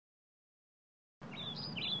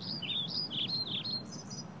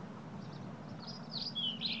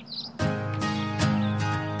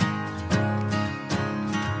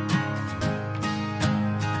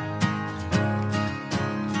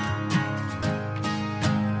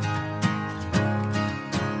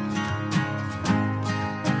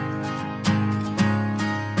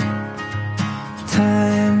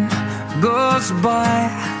goes by,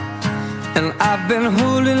 and I've been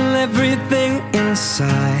holding everything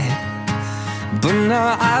inside, but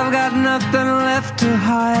now I've got nothing left to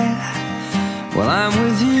hide. Well, I'm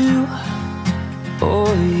with you,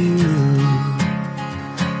 oh you,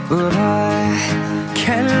 but I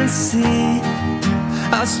can't see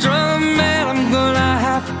how strong a man I'm gonna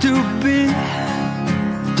have to be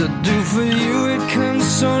to do for you. It comes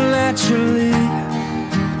so naturally,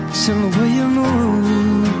 it's in the way you move.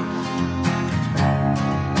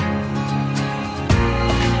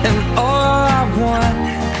 And all I want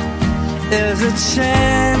is a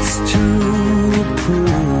chance to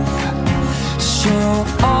prove, show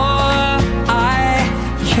all I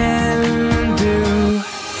can do.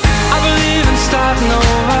 I believe in starting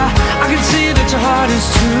over, I can see that your heart is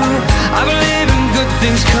true. I believe in good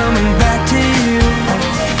things coming back to you.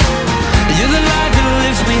 You're the light that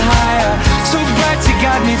lifts me higher, so bright you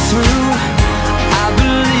got me through. I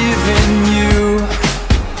believe in you,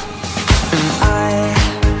 and I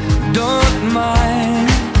don't mind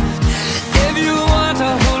if you want to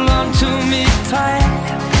hold on to me tight.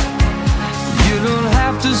 You don't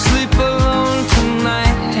have to sleep alone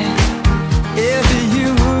tonight if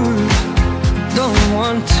you don't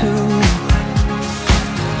want to.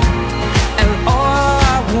 And all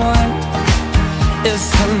I want is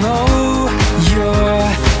to know you're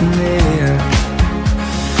near.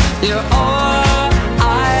 You're all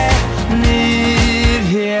I need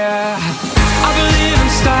here. I believe in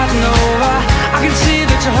starting over, I can see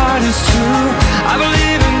that your heart is true. I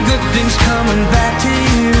believe in good things coming back to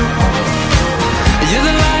you. You're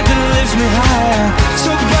the light that lifts me higher,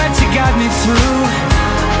 so bright you got me through.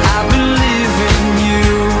 I believe in you.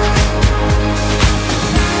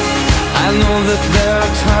 I know that there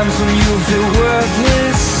are times when you feel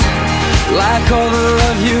worthless, like all the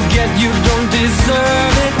love you get, you don't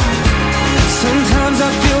deserve it. Sometimes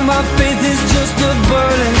I feel my faith is just a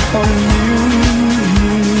burden on you.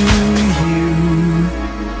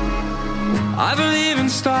 I believe in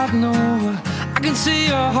starting over, I can see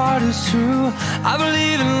your heart is true. I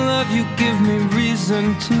believe in love, you give me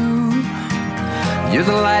reason to. You're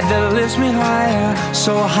the light that lifts me higher,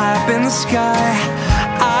 so high up in the sky.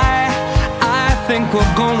 I think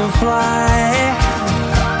we're gonna fly.